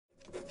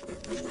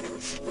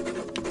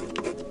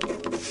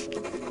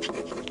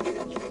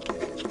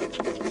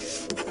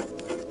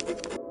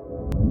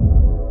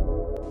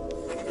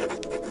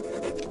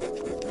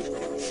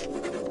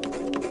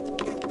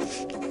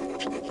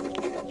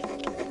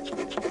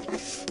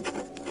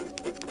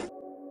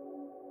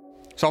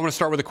So I want to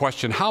start with a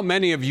question. How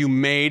many of you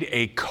made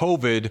a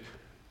COVID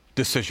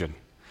decision?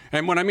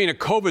 And when I mean a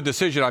COVID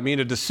decision, I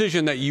mean a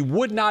decision that you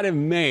would not have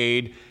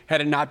made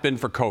had it not been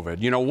for COVID.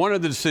 You know, one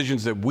of the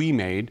decisions that we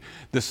made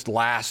this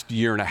last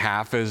year and a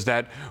half is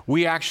that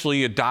we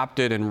actually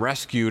adopted and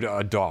rescued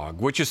a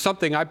dog, which is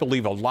something I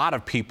believe a lot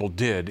of people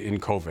did in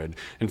COVID.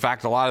 In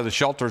fact, a lot of the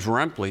shelters were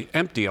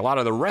empty. A lot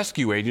of the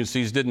rescue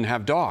agencies didn't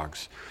have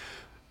dogs.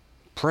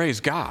 Praise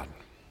God.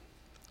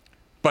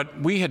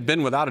 But we had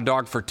been without a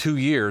dog for 2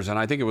 years, and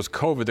I think it was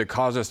COVID that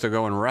caused us to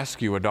go and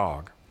rescue a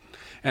dog.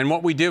 And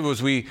what we did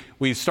was we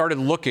started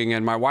looking,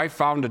 and my wife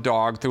found a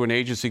dog through an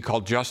agency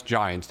called Just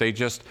Giants.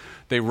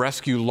 They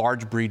rescue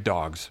large breed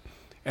dogs.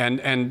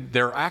 And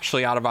they're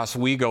actually out of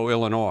Oswego,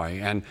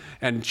 Illinois.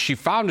 And she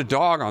found a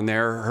dog on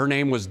there. Her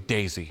name was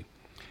Daisy.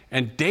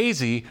 And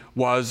Daisy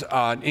was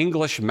an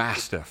English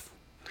Mastiff.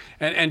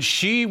 And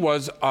she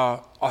was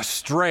a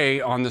stray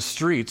on the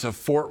streets of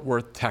Fort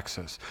Worth,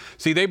 Texas.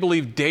 See, they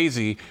believe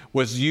Daisy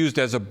was used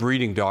as a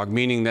breeding dog,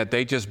 meaning that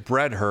they just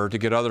bred her to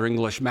get other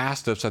English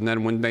Mastiffs, and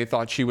then when they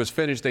thought she was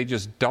finished, they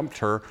just dumped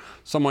her.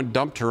 Someone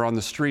dumped her on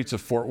the streets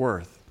of Fort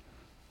Worth.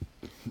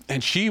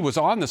 And she was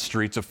on the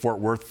streets of Fort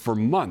Worth for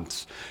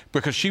months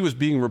because she was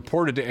being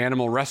reported to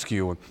Animal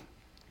Rescue,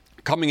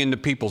 coming into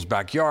people's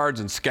backyards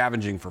and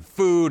scavenging for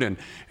food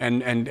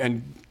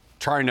and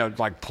trying to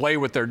play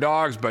with their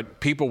dogs, but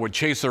people would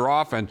chase her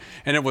off, and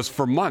it was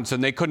for months,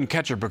 and they couldn't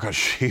catch her because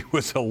she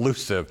was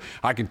elusive.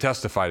 I can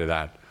testify to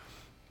that.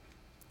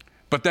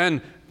 But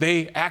then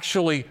they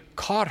actually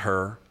caught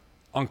her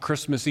on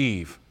Christmas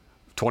Eve,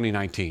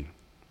 2019.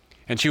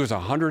 And she was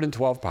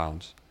 112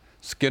 pounds,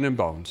 skin and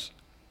bones.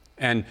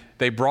 And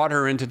they brought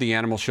her into the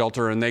animal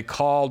shelter, and they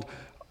called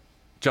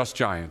Just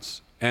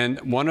Giants.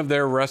 And one of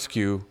their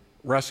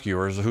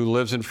rescuers who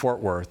lives in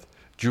Fort Worth,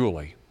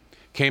 Julie,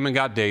 came and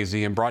got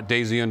Daisy and brought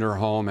Daisy into her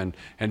home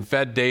and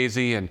fed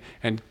Daisy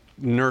and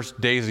nursed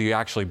Daisy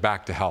actually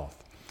back to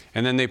health.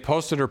 And then they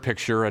posted her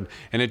picture, and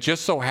it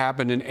just so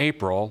happened in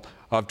April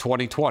of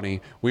 2020,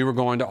 we were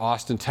going to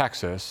Austin,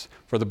 Texas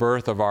for the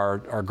birth of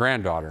our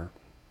granddaughter.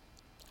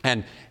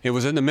 And it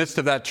was in the midst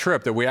of that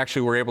trip that we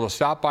actually were able to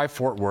stop by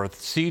Fort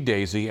Worth, see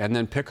Daisy, and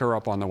then pick her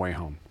up on the way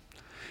home.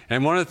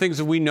 And one of the things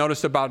that we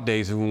noticed about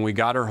Daisy when we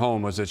got her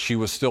home was that she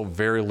was still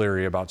very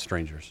leery about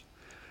strangers,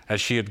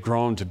 as she had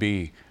grown to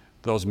be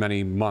those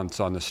many months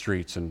on the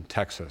streets in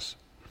Texas.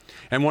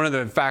 And one of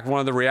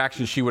the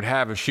reactions she would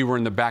have if she were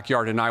in the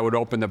backyard and I would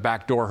open the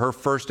back door, her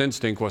first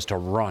instinct was to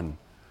run,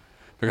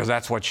 because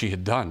that's what she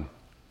had done.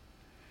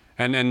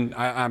 And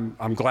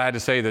I'm glad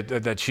to say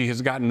that she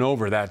has gotten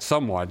over that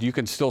somewhat. You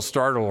can still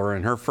startle her,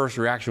 and her first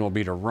reaction will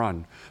be to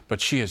run, but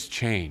she has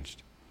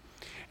changed.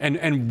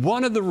 And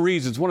one of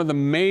the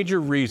major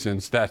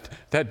reasons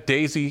that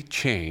Daisy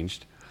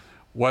changed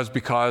was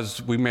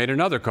because we made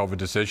another COVID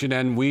decision,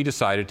 and we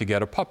decided to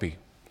get a puppy.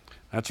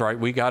 That's right,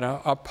 we got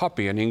a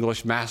puppy, an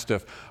English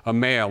Mastiff, a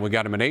male. We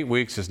got him at 8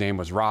 weeks. His name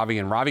was Ravi,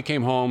 and Ravi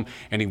came home,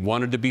 and he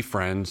wanted to be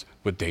friends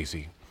with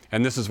Daisy.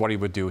 And this is what he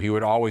would do. He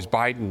would always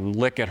bite and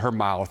lick at her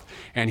mouth,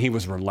 and he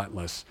was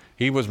relentless.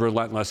 He was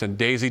relentless, and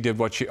Daisy did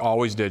what she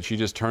always did. She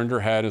just turned her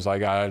head and was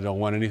like, I don't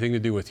want anything to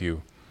do with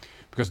you.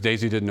 Because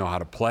Daisy didn't know how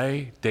to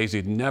play. Daisy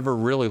had never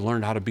really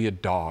learned how to be a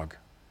dog.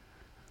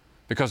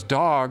 Because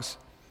dogs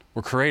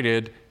were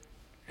created,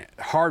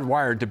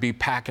 hardwired to be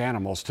pack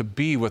animals, to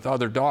be with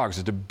other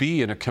dogs, to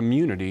be in a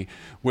community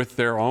with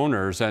their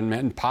owners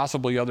and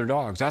possibly other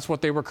dogs. That's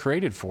what they were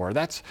created for.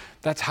 That's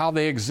how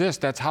they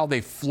exist. That's how they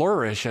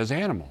flourish as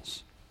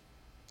animals.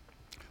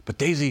 But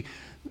Daisy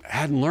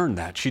hadn't learned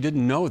that. She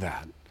didn't know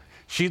that.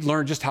 She'd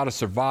learned just how to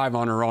survive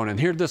on her own. And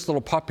here this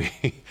little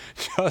puppy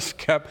just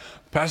kept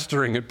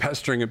pestering and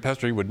pestering and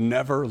pestering. He would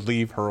never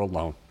leave her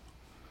alone.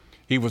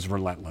 He was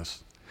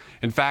relentless.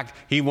 In fact,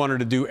 he wanted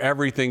to do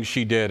everything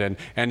she did,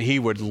 and he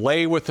would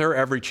lay with her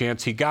every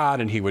chance he got,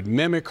 and he would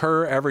mimic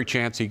her every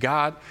chance he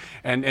got,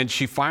 and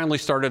she finally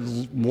started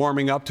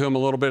warming up to him a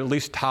little bit, at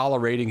least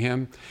tolerating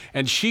him,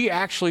 and she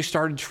actually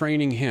started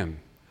training him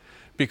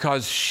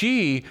because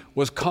she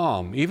was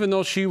calm. Even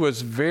though she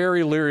was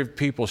very leery of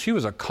people, she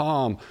is a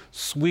calm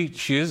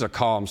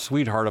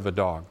sweetheart of a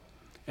dog,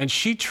 and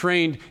she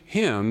trained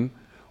him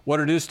what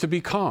it is to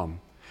be calm.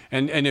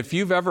 And if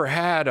you've ever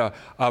had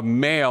a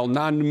male,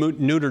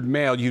 non-neutered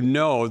male, you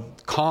know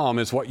calm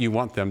is what you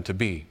want them to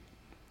be.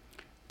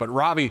 But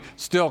Ravi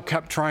still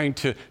kept trying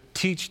to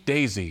teach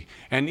Daisy.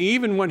 And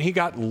even when he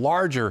got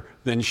larger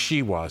than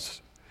she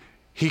was,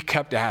 he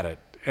kept at it.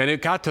 And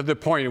it got to the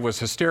point it was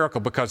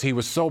hysterical because he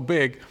was so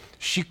big,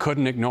 she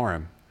couldn't ignore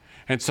him.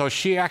 And so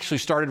she actually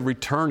started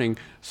returning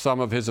some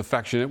of his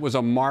affection. It was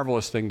a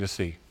marvelous thing to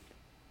see.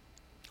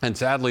 And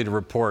sadly to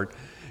report,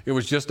 it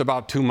was just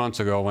about 2 months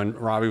ago when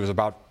Ravi was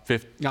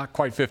not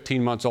quite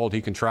 15 months old,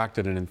 he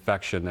contracted an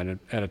infection and it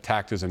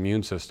attacked his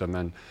immune system,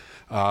 and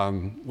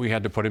we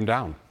had to put him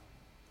down.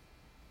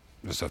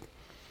 It was a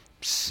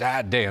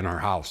sad day in our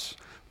house,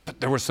 but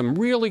there were some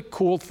really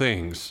cool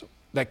things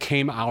that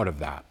came out of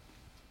that.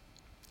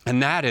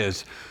 And that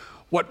is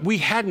what we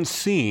hadn't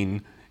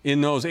seen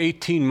in those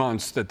 18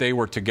 months that they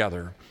were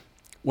together.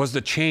 was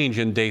the change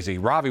in Daisy.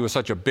 Ravi was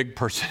such a big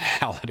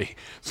personality,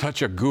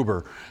 such a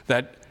goober,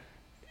 that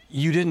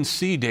you didn't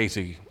see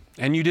Daisy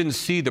and you didn't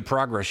see the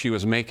progress she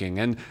was making.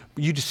 And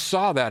you just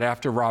saw that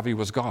after Ravi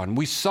was gone.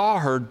 We saw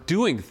her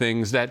doing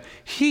things that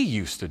he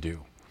used to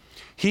do.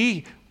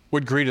 He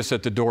would greet us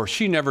at the door.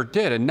 She never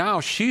did. And now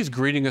she's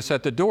greeting us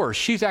at the door.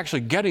 She's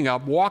actually getting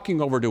up,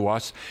 walking over to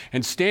us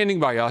and standing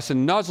by us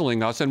and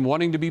nuzzling us and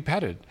wanting to be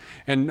petted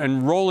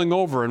and rolling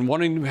over and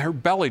wanting her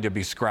belly to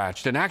be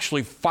scratched and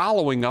actually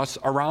following us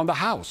around the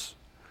house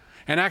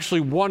and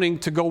actually wanting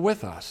to go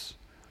with us.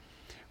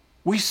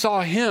 We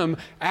saw him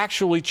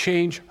actually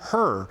change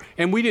her,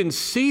 and we didn't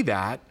see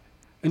that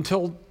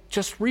until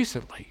just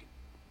recently.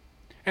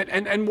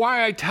 And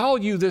why I tell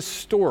you this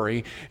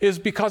story is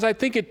because I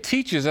think it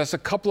teaches us a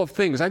couple of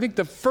things. I think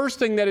the first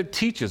thing that it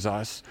teaches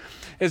us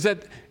is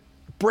that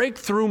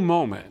breakthrough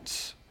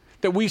moments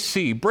that we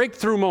see,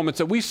 breakthrough moments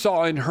that we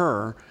saw in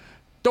her,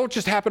 don't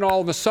just happen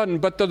all of a sudden,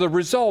 but they're the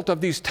result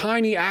of these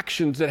tiny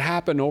actions that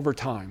happen over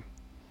time.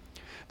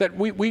 That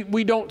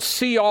we don't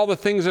see all the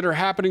things that are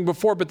happening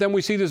before, but then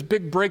we see this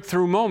big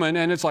breakthrough moment,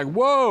 and it's like,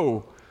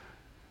 whoa!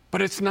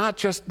 But it's not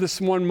just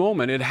this one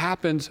moment. It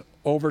happens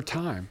over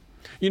time.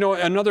 You know,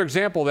 another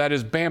example of that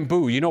is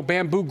bamboo. You know,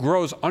 bamboo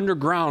grows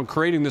underground,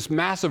 creating this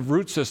massive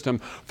root system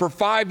for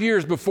 5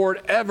 years before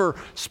it ever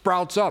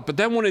sprouts up. But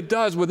then when it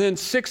does, within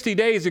 60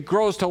 days, it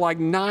grows to like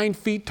 9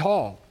 feet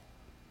tall.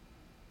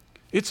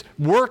 It's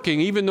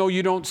working, even though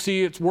you don't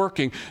see it's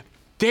working.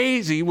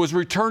 Daisy was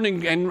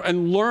returning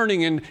and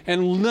learning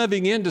and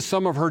living into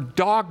some of her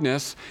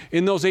dogness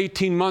in those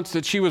 18 months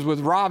that she was with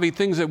Ravi,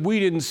 things that we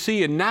didn't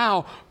see. And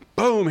now,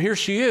 boom, here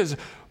she is,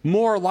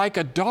 more like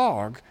a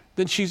dog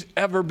than she's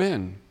ever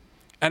been.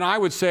 And I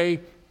would say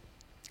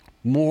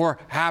more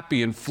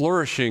happy and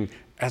flourishing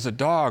as a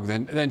dog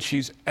than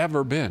she's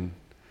ever been.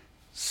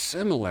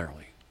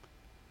 Similarly,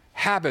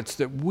 habits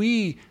that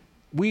we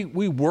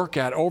work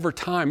at over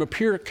time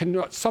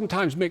can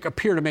sometimes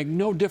appear to make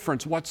no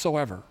difference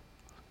whatsoever.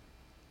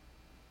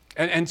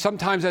 And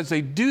sometimes as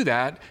they do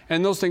that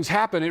and those things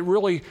happen, it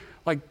really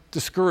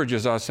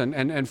discourages us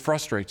and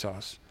frustrates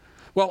us.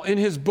 Well, in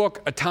his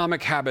book,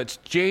 Atomic Habits,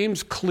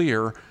 James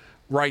Clear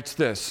writes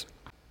this: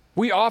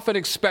 we often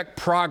expect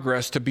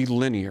progress to be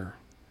linear,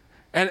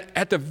 and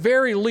at the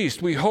very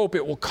least, we hope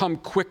it will come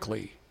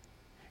quickly.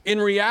 In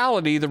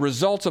reality, the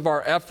results of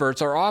our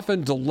efforts are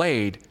often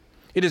delayed.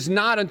 It is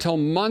not until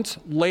months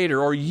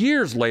later or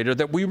years later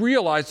that we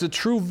realize the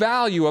true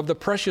value of the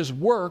precious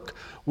work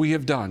we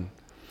have done.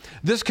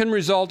 This can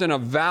result in a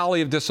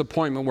valley of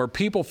disappointment where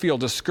people feel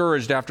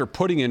discouraged after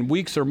putting in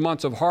weeks or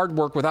months of hard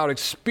work without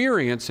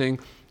experiencing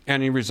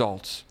any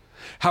results.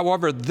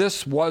 However,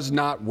 this was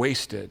not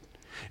wasted.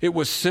 It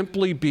was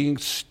simply being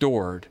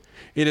stored.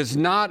 It is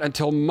not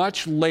until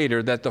much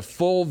later that the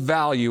full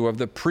value of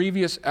the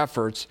previous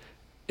efforts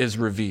is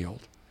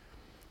revealed.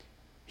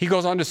 He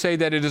goes on to say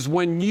that it is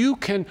when you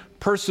can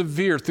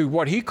persevere through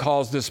what he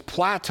calls this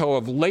plateau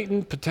of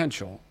latent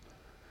potential.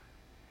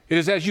 It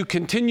is as you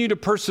continue to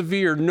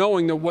persevere,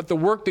 knowing that what the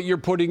work that you're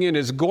putting in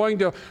is going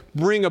to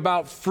bring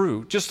about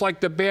fruit, just like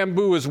the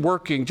bamboo is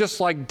working, just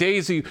like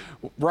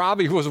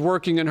Ravi was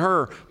working in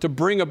her to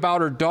bring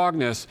about her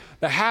dogness.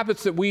 The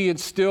habits that we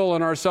instill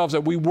in ourselves,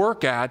 that we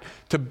work at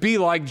to be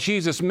like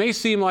Jesus, may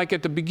seem like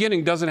at the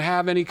beginning doesn't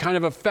have any kind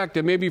of effect,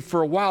 and maybe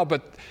for a while,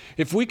 but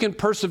if we can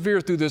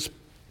persevere through this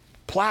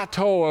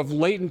plateau of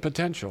latent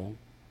potential,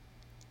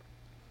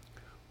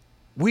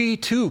 we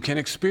too can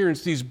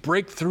experience these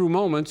breakthrough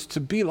moments to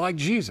be like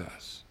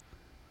Jesus.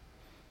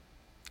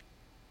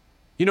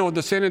 You know,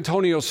 the San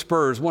Antonio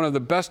Spurs, one of the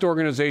best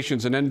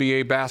organizations in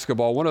NBA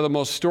basketball, one of the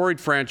most storied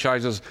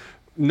franchises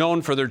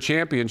known for their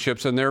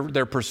championships and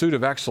their pursuit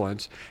of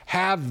excellence,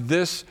 have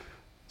this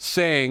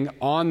saying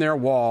on their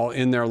wall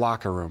in their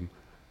locker room.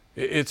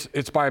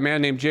 It's by a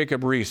man named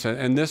Jacob Riis,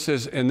 and this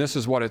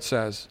is what it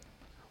says: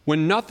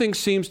 when nothing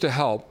seems to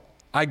help,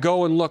 I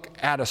go and look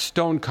at a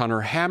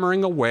stone-cutter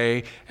hammering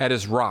away at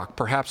his rock,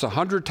 perhaps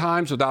 100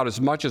 times without as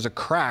much as a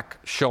crack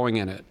showing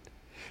in it.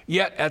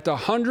 Yet at the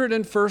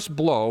 101st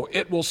blow,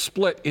 it will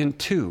split in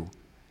two.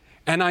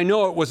 And I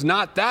know it was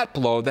not that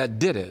blow that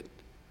did it,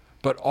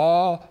 but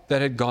all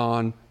that had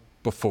gone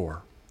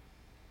before.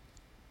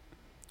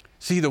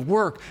 See, the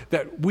work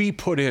that we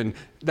put in,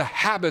 the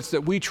habits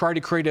that we try to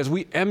create as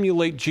we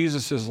emulate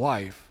Jesus'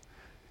 life,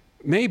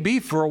 may be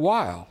for a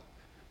while.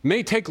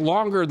 May take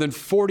longer than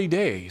 40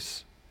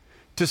 days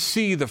to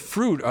see the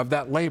fruit of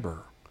that labor.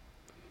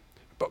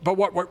 But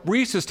what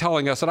Riis is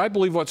telling us, and I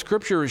believe what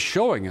Scripture is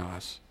showing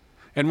us,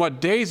 and what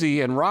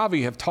Daisy and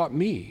Ravi have taught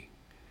me,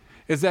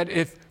 is that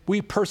if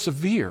we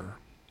persevere,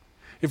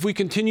 if we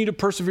continue to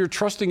persevere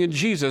trusting in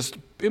Jesus,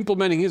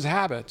 implementing his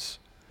habits,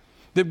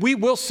 that we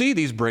will see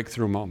these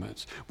breakthrough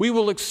moments. We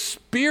will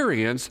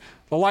experience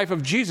the life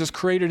of Jesus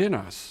created in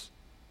us.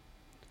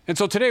 And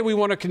so today we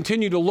want to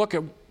continue to look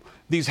at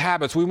these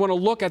habits. We want to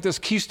look at this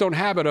keystone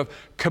habit of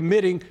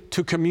committing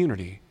to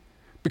community,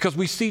 because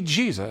we see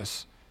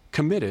Jesus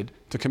committed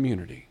to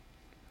community.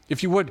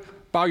 If you would,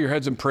 bow your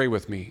heads and pray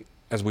with me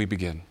as we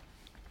begin.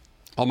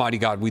 Almighty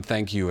God, we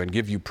thank you and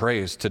give you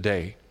praise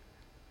today.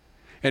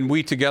 And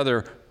we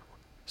together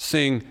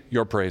sing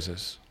your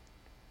praises.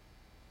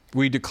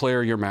 We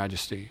declare your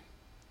majesty.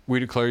 We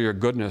declare your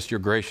goodness, your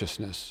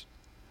graciousness,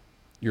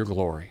 your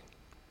glory.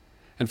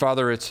 And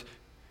Father, it's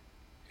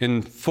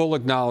in full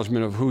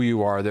acknowledgement of who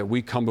you are that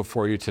we come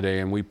before you today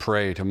and we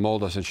pray to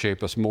mold us and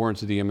shape us more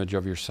into the image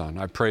of your Son.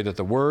 I pray that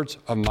the words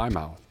of my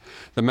mouth,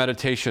 the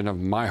meditation of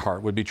my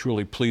heart would be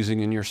truly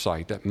pleasing in your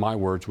sight, that my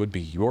words would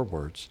be your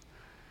words,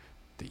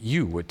 that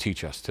you would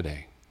teach us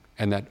today,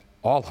 and that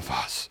all of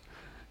us,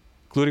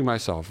 including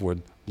myself,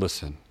 would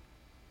listen.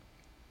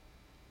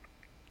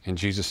 In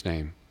Jesus'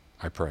 name,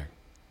 I pray.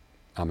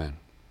 Amen.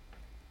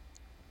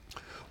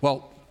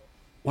 Well,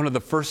 one of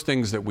the first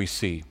things that we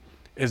see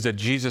is that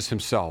Jesus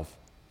himself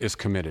is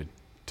committed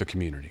to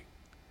community.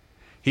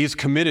 He is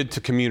committed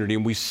to community,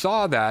 and we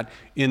saw that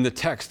in the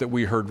text that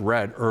we heard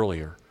read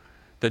earlier,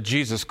 that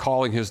Jesus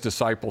calling his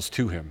disciples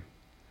to him.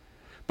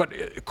 But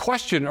a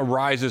question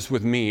arises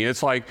with me.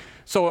 It's like,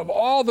 so of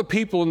all the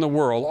people in the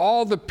world,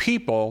 all the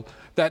people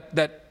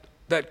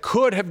that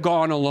could have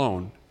gone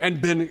alone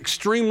and been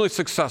extremely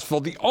successful,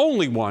 the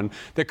only one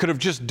that could have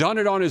just done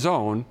it on his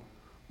own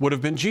would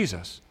have been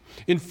Jesus.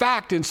 In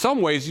fact, in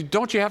some ways,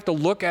 don't you have to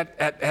look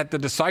at the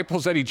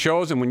disciples that he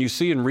chose, and when you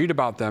see and read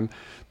about them,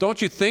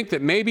 don't you think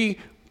that maybe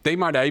they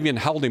might have even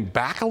held him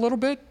back a little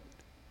bit?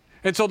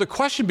 And so the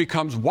question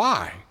becomes,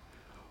 why?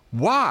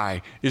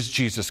 Why is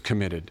Jesus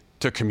committed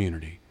to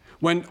community?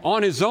 When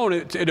on his own,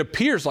 it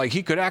appears like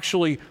he could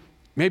actually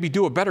maybe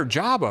do a better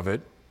job of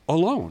it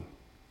alone.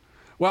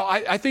 Well,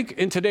 I think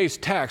in today's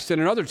text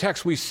and in other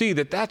texts, we see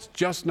that that's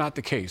just not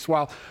the case.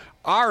 While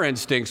our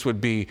instincts would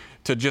be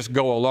to just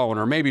go alone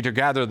or maybe to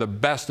gather the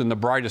best and the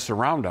brightest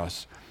around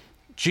us,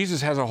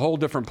 Jesus has a whole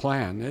different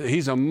plan.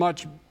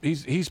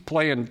 He's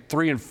playing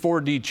 3 and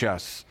 4D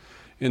chess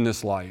in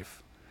this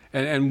life.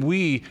 And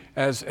we,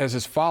 as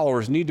his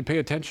followers, need to pay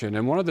attention.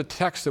 And one of the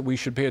texts that we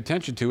should pay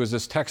attention to is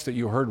this text that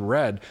you heard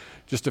read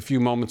just a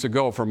few moments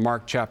ago from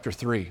Mark chapter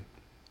 3.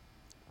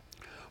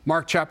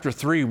 Mark chapter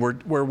 3,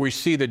 where we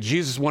see that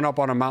Jesus went up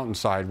on a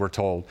mountainside, we're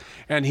told,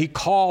 and he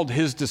called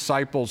his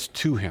disciples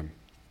to him.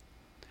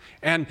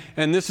 And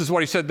this is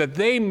what he said, that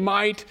they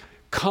might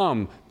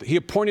come. He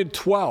appointed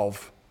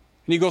 12,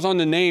 and he goes on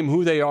to name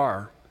who they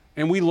are.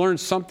 And we learn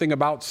something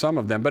about some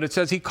of them. But it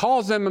says he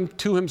calls them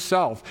to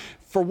himself.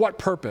 For what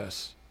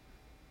purpose?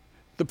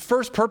 The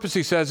first purpose,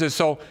 he says, is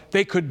so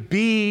they could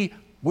be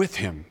with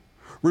him.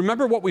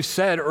 Remember what we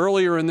said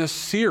earlier in this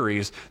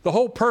series. The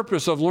whole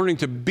purpose of learning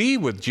to be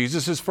with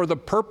Jesus is for the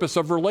purpose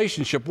of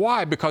relationship.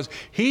 Why? Because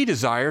he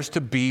desires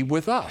to be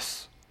with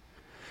us.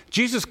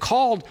 Jesus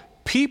called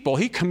people,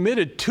 he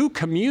committed to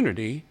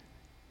community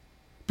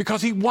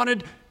because he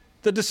wanted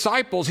the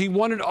disciples, he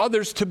wanted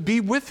others to be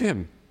with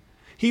him.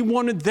 He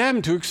wanted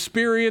them to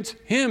experience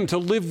him, to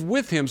live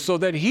with him so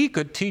that he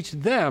could teach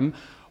them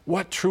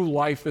what true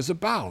life is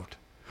about.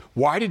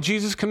 Why did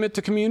Jesus commit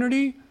to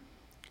community?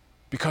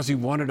 Because he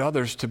wanted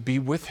others to be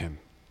with him.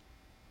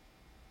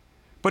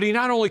 But he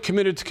not only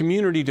committed to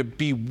community to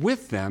be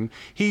with them,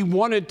 he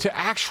wanted to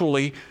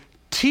actually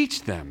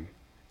teach them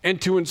and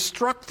to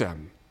instruct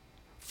them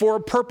for a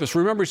purpose.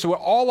 Remember, so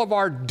all of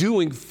our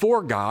doing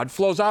for God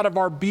flows out of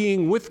our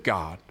being with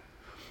God.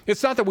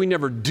 It's not that we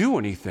never do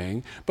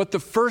anything, but the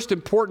first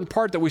important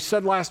part that we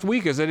said last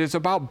week is that it's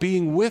about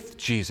being with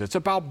Jesus. It's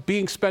about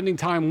spending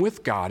time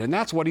with God. And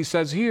that's what he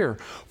says here,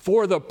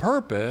 for the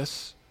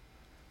purpose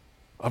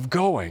of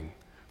going,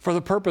 for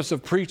the purpose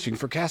of preaching,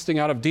 for casting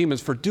out of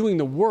demons, for doing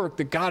the work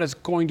that God is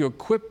going to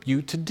equip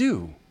you to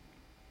do.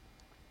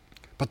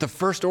 But the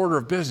first order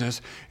of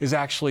business is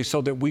actually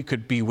so that we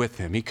could be with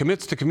him. He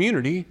commits to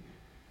community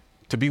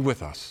to be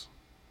with us.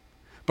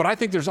 But I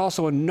think there's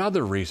also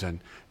another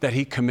reason that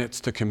he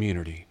commits to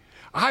community.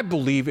 I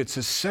believe it's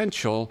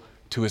essential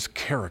to his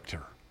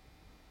character.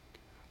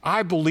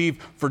 I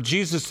believe for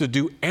Jesus to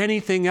do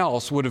anything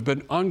else would have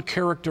been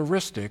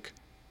uncharacteristic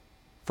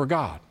for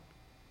God.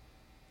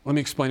 Let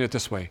me explain it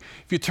this way.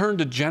 If you turn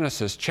to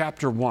Genesis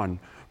chapter 1,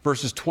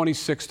 verses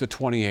 26 to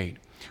 28,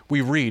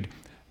 we read,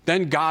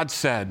 "Then God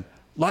said,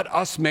 'Let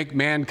us make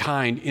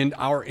mankind in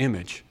our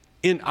image,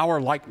 in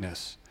our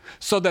likeness,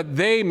 so that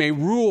they may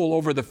rule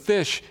over the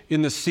fish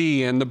in the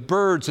sea and the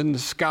birds in the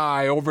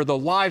sky, over the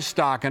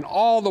livestock and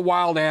all the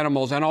wild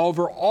animals, and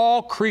over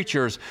all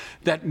creatures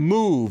that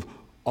move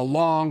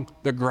along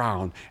the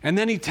ground.'" And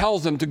then he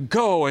tells them to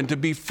go and to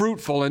be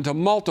fruitful and to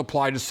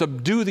multiply, to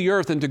subdue the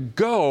earth and to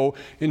go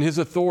in his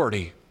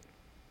authority.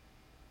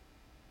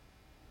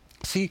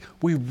 See,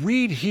 we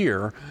read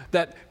here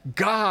that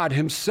God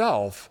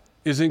himself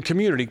is in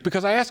community.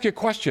 Because I ask you a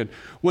question.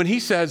 When he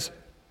says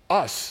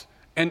us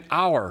and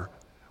our,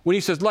 when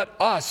he says, "Let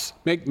us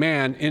make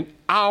man in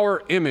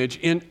our image,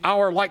 in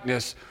our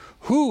likeness,"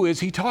 who is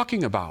he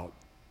talking about?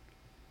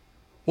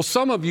 Well,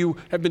 some of you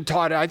have been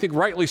taught, I think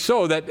rightly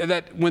so,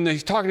 that when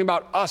he's talking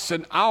about us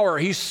and our,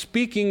 he's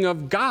speaking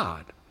of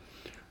God.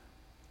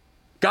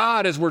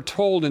 God, as we're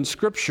told in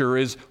Scripture,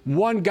 is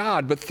one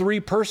God, but 3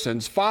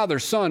 persons, Father,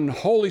 Son,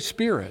 Holy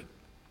Spirit.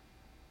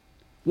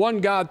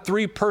 One God,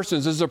 three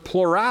persons. There's a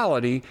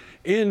plurality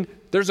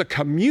there's a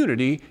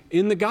community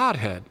in the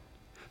Godhead.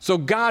 So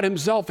God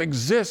himself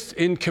exists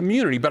in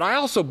community. But I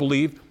also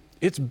believe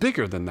it's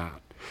bigger than that,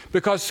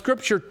 because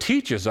Scripture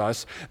teaches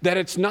us that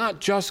it's not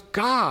just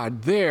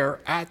God there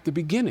at the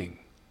beginning.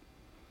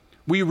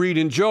 We read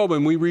in Job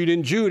and we read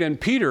in Jude and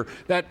Peter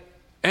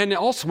and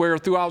elsewhere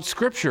throughout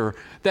Scripture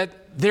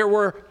that there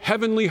were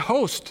heavenly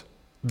hosts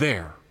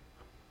there.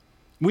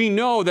 We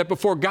know that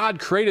before God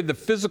created the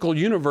physical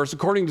universe,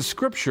 according to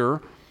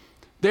Scripture,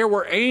 there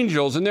were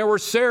angels and there were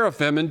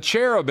seraphim and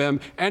cherubim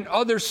and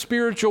other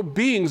spiritual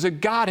beings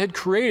that God had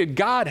created.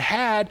 God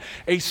had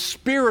a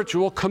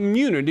spiritual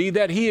community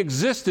that he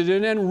existed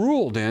in and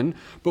ruled in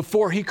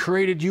before he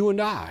created you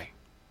and I.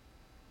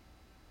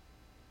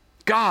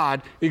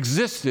 God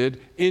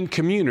existed in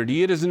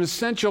community. It is an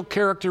essential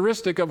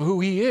characteristic of who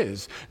he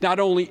is.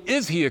 Not only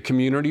is he a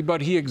community,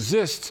 but he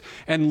exists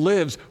and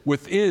lives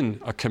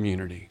within a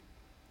community.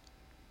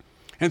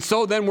 And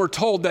so then we're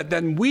told that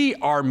then we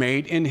are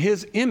made in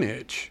his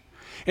image.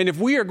 And if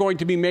we are going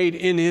to be made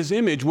in his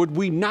image, would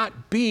we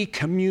not be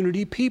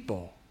community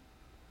people?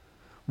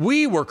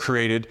 We were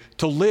created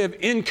to live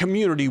in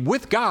community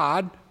with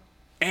God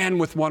and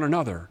with one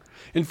another.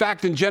 In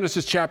fact, in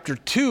Genesis chapter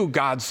 2,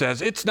 God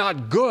says, it's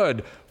not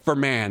good for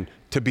man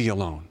to be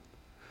alone.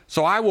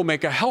 So I will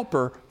make a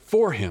helper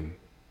for him.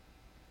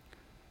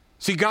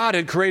 See, God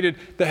had created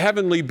the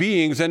heavenly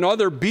beings and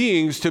other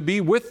beings to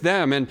be with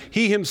them, and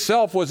he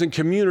himself was in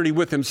community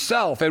with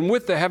himself and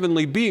with the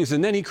heavenly beings,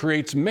 and then he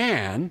creates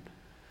man,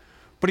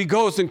 but he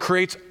goes and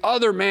creates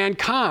other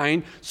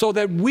mankind so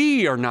that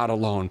we are not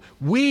alone.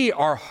 We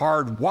are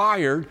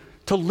hardwired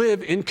to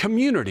live in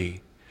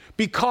community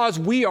because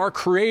we are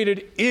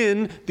created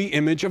in the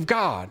image of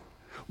God.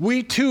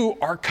 We too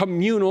are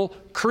communal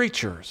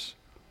creatures.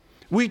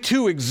 We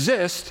too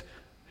exist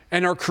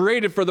and are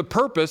created for the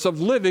purpose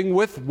of living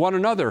with one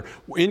another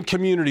in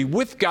community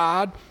with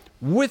God,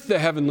 with the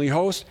heavenly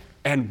host,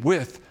 and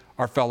with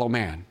our fellow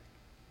man.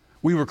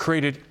 We were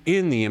created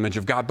in the image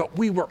of God, but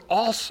we were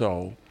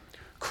also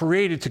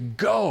created to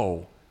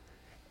go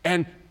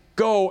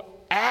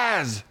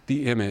as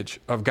the image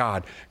of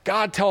God.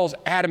 God tells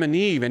Adam and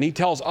Eve, and he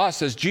tells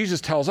us, as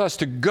Jesus tells us,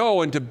 to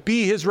go and to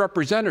be his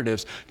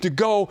representatives, to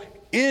go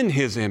in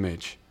his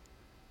image.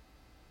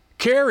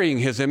 Carrying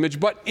his image,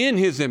 but in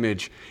his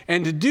image.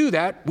 And to do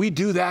that, we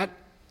do that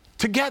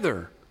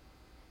together.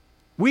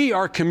 We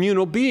are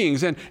communal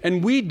beings,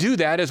 and we do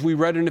that, as we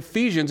read in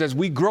Ephesians, as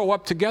we grow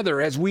up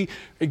together, as we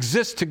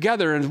exist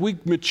together, and as we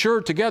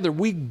mature together,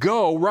 we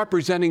go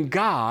representing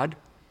God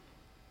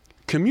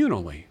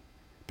communally.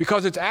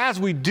 Because it's as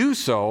we do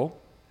so,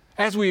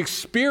 as we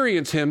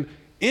experience him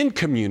in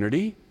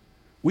community,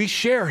 we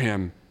share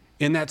him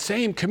in that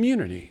same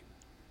community.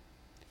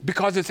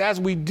 Because it's as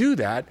we do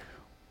that,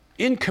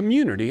 in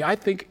community, I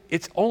think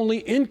it's only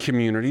in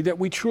community that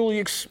we truly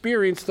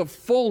experience the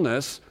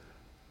fullness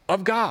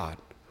of God,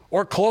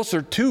 or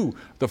closer to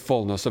the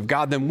fullness of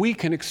God than we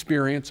can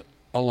experience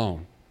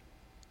alone.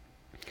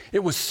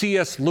 It was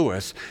C.S.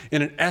 Lewis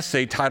in an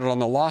essay titled On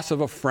the Loss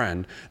of a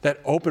Friend that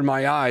opened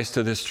my eyes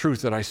to this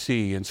truth that I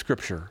see in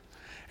Scripture.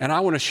 And I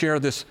want to share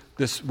this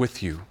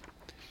with you.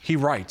 He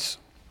writes,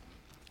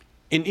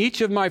 "In each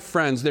of my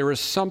friends there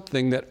is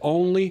something that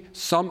only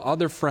some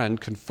other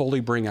friend can fully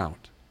bring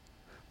out.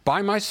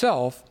 By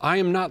myself, I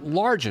am not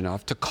large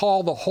enough to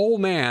call the whole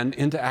man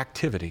into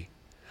activity.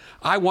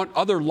 I want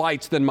other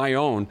lights than my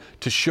own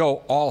to show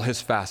all his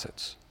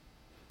facets.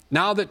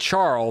 Now that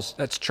Charles,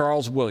 that's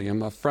Charles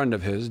William, a friend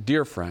of his,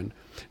 dear friend,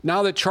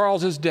 now that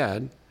Charles is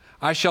dead,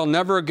 I shall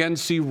never again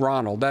see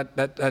Ronald,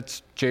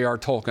 that's J.R.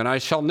 Tolkien, I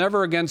shall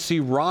never again see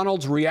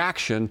Ronald's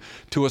reaction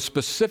to a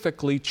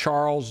specifically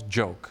Charles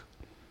joke.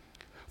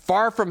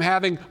 Far from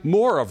having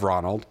more of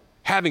Ronald,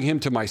 having him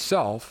to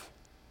myself,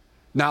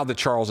 now that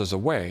Charles is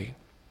away,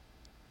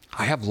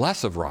 I have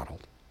less of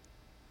Ronald.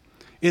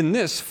 In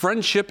this,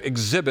 friendship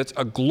exhibits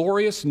a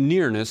glorious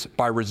nearness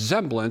by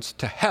resemblance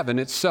to heaven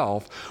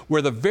itself,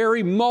 where the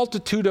very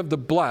multitude of the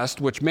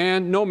blessed, which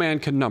no man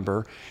can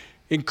number,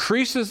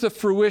 increases the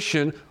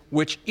fruition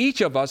which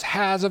each of us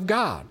has of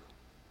God.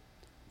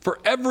 For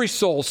every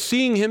soul,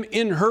 seeing him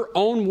in her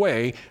own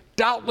way,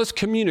 doubtless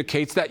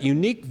communicates that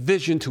unique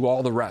vision to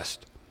all the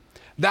rest.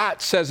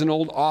 That, says an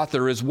old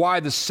author, is why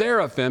the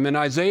seraphim in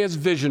Isaiah's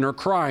vision are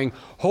crying,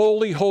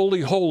 holy,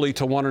 holy, holy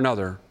to one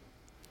another.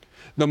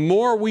 The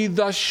more we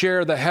thus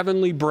share the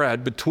heavenly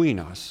bread between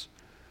us,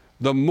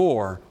 the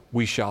more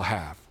we shall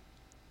have."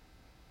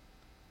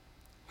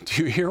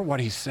 Do you hear what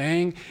he's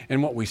saying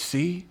and what we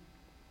see?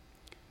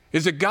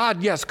 Is that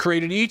God, yes,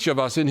 created each of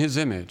us in his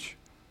image.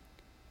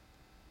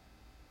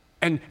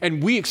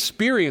 And we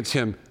experience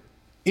him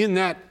in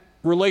that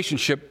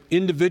relationship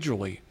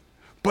individually.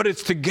 But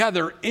it's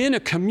together in a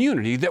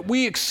community that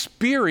we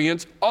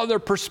experience other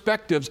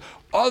perspectives,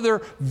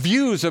 other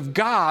views of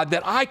God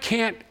that I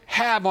can't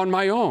have on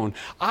my own.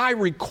 I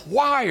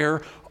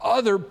require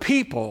other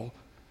people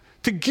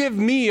to give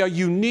me a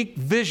unique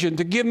vision,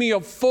 to give me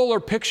a fuller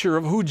picture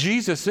of who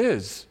Jesus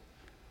is.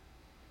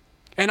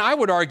 And I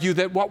would argue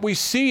that what we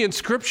see in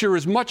Scripture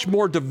is much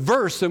more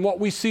diverse than what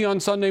we see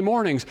on Sunday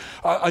mornings.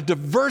 A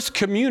diverse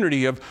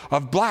community of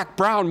black,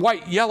 brown,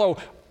 white, yellow,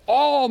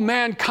 all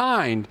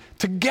mankind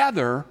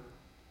together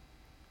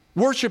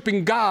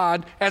worshiping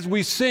God as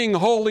we sing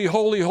holy,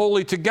 holy,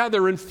 holy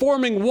together,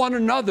 informing one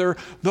another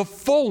the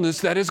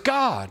fullness that is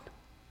God.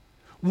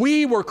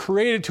 We were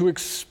created to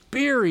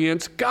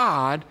experience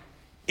God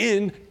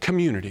in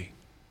community,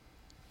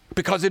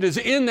 because it is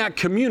in that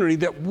community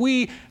that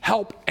we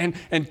help and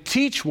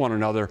teach one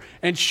another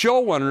and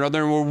show one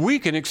another, and where we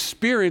can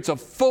experience a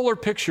fuller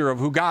picture of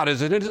who God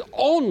is. And it is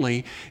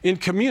only in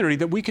community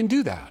that we can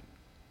do that.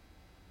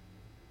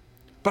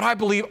 But I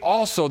believe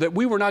also that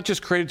we were not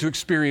just created to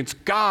experience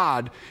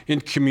God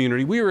in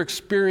community. We were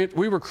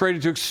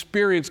created to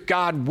experience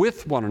God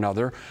with one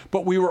another,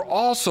 but we were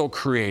also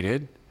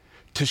created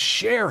to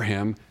share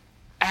Him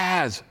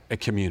as a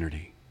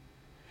community.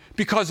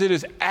 Because it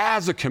is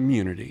as a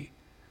community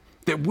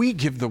that we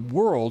give the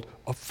world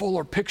a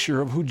fuller picture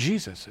of who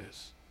Jesus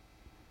is.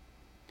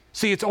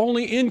 See, it's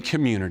only in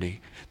community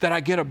that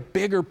I get a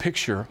bigger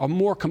picture, a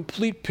more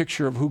complete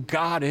picture of who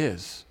God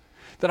is,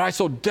 that I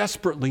so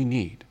desperately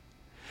need.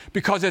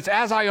 Because it's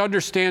as I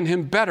understand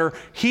Him better,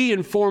 He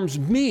informs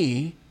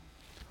me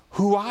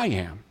who I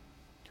am,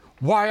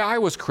 why I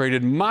was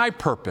created, my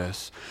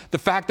purpose, the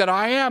fact that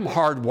I am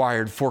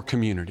hardwired for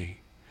community.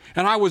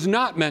 And I was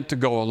not meant to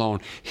go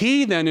alone.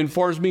 He then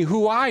informs me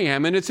who I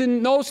am. And it's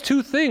in those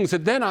two things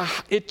that then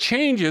it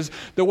changes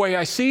the way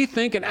I see,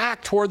 think, and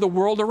act toward the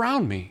world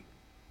around me.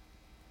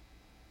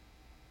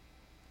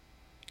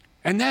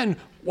 And then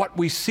what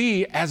we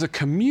see as a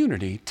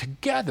community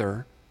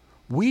together,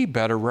 we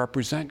better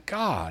represent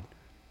God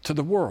to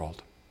the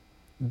world.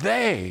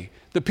 They,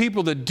 the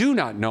people that do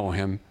not know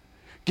Him,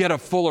 get a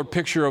fuller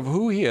picture of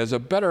who He is, a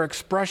better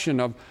expression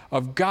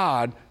of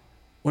God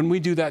when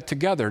we do that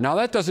together. Now,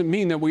 that doesn't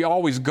mean that we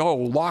always go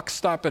lock,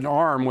 step, and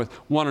arm with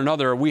one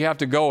another. We have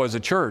to go as a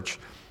church.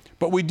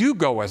 But we do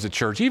go as a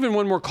church. Even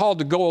when we're called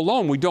to go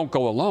alone, we don't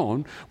go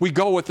alone. We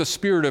go with the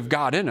Spirit of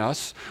God in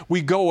us.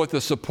 We go with the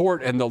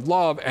support and the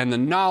love and the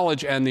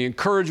knowledge and the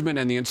encouragement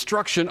and the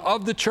instruction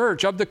of the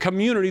church, of the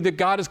community that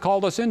God has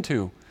called us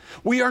into.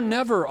 We are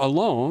never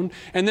alone.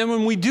 And then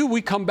when we do,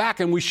 we come back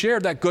and we share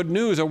that good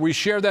news, or we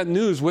share that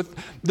news with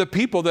the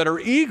people that are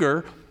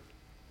eager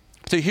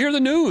to hear the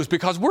news,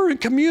 because we're in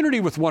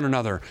community with one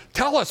another.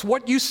 Tell us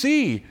what you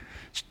see.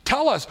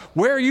 Tell us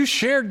where you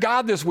shared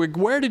God this week.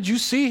 Where did you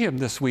see Him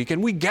this week?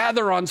 And we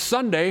gather on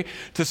Sunday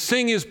to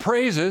sing His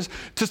praises,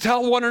 to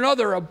tell one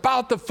another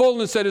about the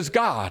fullness that is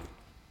God.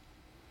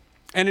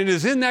 And it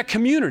is in that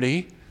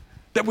community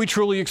that we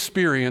truly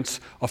experience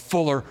a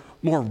fuller,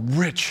 more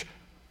rich,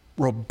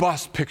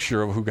 robust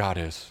picture of who God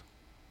is.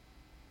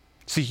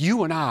 See,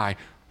 you and I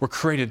were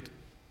created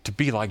to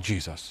be like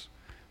Jesus.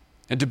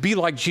 And to be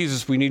like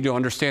Jesus, we need to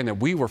understand that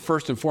we were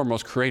first and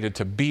foremost created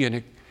to be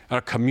in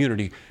a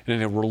community and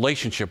in a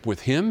relationship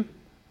with Him,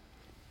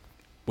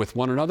 with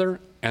one another,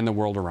 and the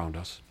world around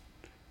us.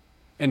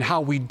 And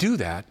how we do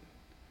that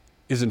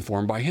is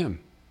informed by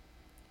Him,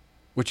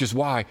 which is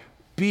why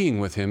being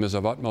with Him is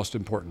of utmost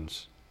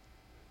importance.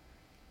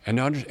 And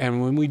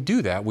when we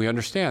do that, we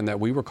understand that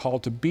we were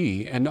called to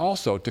be and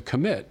also to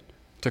commit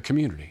to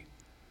community.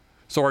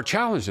 So our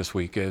challenge this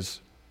week is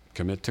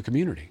commit to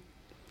community.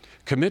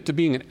 Commit to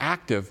being an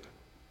active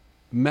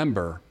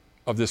member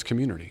of this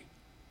community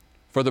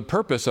for the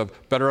purpose of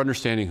better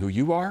understanding who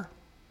you are,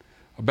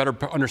 a better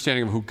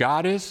understanding of who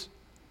God is,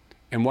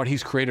 and what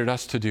He's created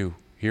us to do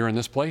here in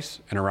this place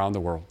and around the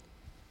world.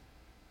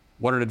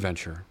 What an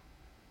adventure.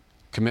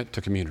 Commit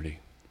to community.